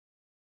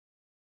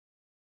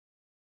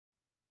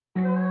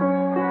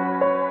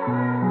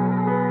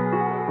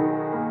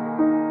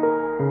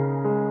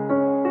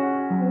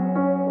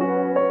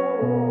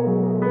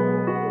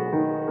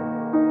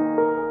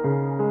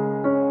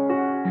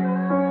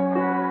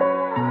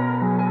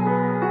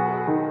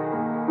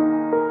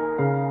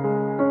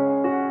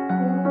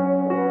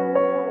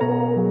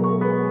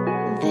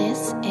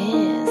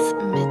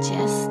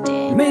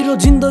मेरो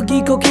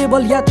जिन्दगीको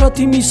केवल यात्रा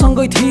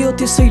तिमीसँगै थियो,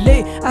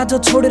 त्यसैले आज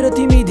छोडेर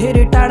तिमी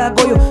धेरै टाढा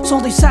गयो।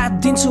 सधैँ साथ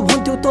दिन्छु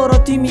भन्थ्यौ तर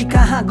तिमी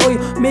कहाँ गयो?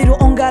 मेरो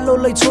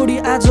अङ्गालोलाई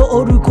छोडी आज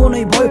अरूको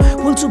नै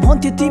भयो। भुल्छु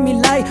भन्थ्यो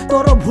तिमीलाई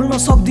तर भुल्न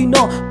सक्दिन,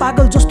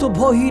 पागल जस्तो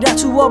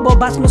भइरहेछु अब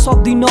बाँच्न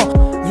सक्दिन।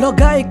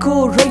 लगाएको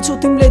रहेछौ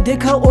तिमीले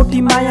देखा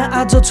ओटी माया,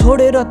 आज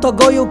छोडेर त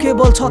गयो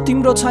केवल छ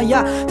तिम्रो छाया।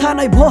 थाहा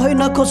नै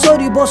भएन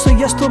कसरी बस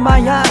यस्तो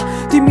माया,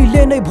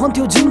 तिमीले नै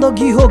भन्थ्यौ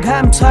जिन्दगी हो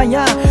घाम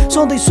छाया।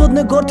 सधैँ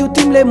सोध्ने गर्थ्यौ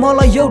तिमीले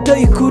मलाई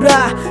एउटै कुरा,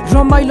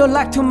 रमाइलो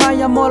लाग्थ्यो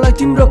माया मलाई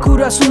तिम्रो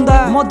कुरा सुन्दा।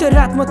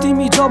 मध्यरातमा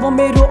तिमी जब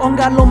मेरो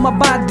अङ्गालोमा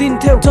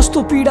बाँधिन्थ्यौ, जस्तो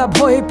पीडा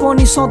भए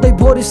पनि सधैँ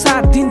भोरे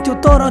साथ दिन्थ्यौ।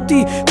 तर ती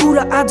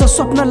कुरा आज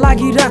सपना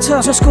लागिरहेछ,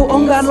 जसको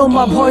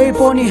अङ्गालोमा भए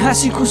पनि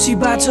हाँसी खुसी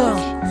बाँच।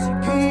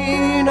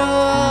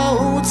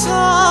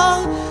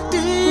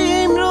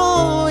 तिम्रो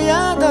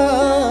याद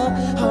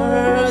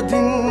हर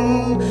दिन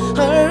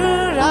हर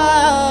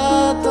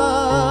रात,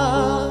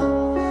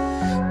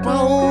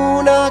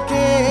 पाउन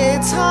के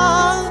छ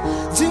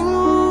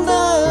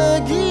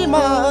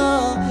जिन्दगीमा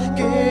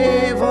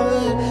केवल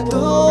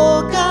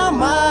धोका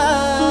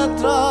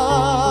मात्र।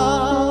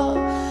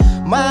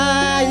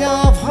 माया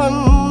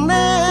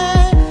भन्ने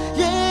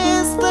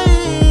यस्तै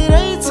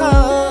रहेछ,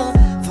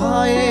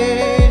 भए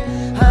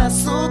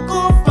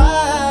हाँसोको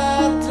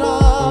पात्र।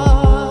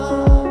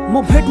 म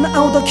भेट्न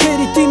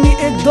आउँदाखेरि तिमी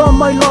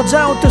एकदमै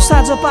लजाउँथ्यौ,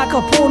 साँझ पाख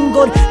फोन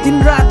गरी दिन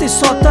राति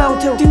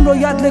सताउँथ्यौ। तिम्रो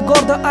यादले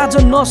गर्दा आज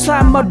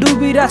नसामा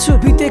डुबिरहेको छु,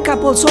 बितेका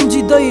पल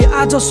सम्झिँदै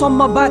आजसम्म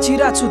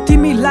बाँचिरहेको छु।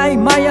 तिमीलाई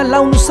माया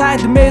लाउनु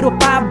सायद मेरो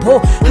पाप हो,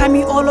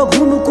 हामी अलग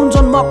हुनु कुन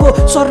जन्मको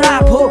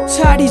श्राप हो।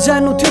 छाडी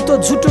जानु थियो त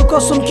झुटो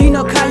कसम किन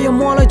खायो,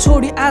 मलाई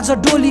छोडी आज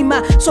डोलीमा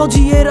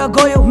सजिएर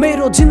गयो।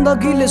 मेरो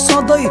जिन्दगीले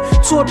सधैँ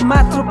चोट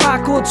मात्र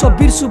पाएको छ,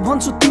 बिर्सु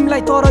भन्छु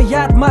तिमीलाई तर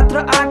याद मात्र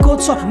आएको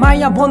छ।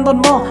 माया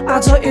बन्धनमा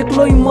आज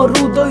एक्लै म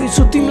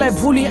रुँदैछु, तिमीलाई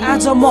भुली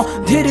आज म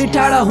धेरै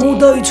टाढा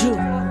हुँदैछु।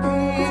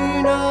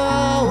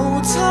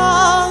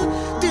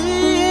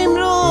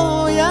 तिम्रो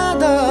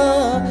याद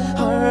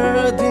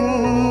हर दिन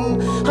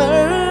हर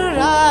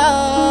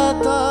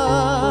रात,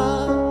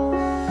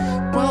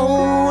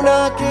 पाउन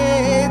के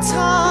छ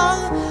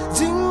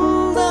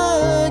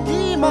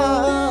जिन्दगीमा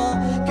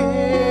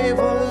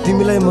केवल।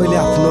 तिमीलाई मैले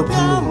आफ्नो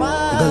भन्नु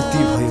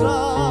गल्ती भयो,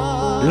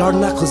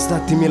 लड्न खोज्दा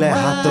तिमीलाई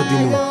हात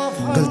दिनु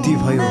गल्ती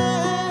भयो।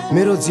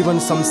 मेरो जीवन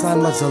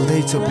शमशानमा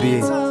जल्दैछ प्रिय,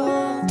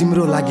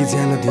 तिम्रो लागि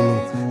ज्यान दिनु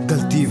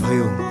गल्ती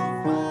भयो,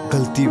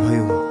 गल्ती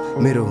भयो,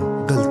 मेरो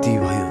गल्ती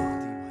भयो।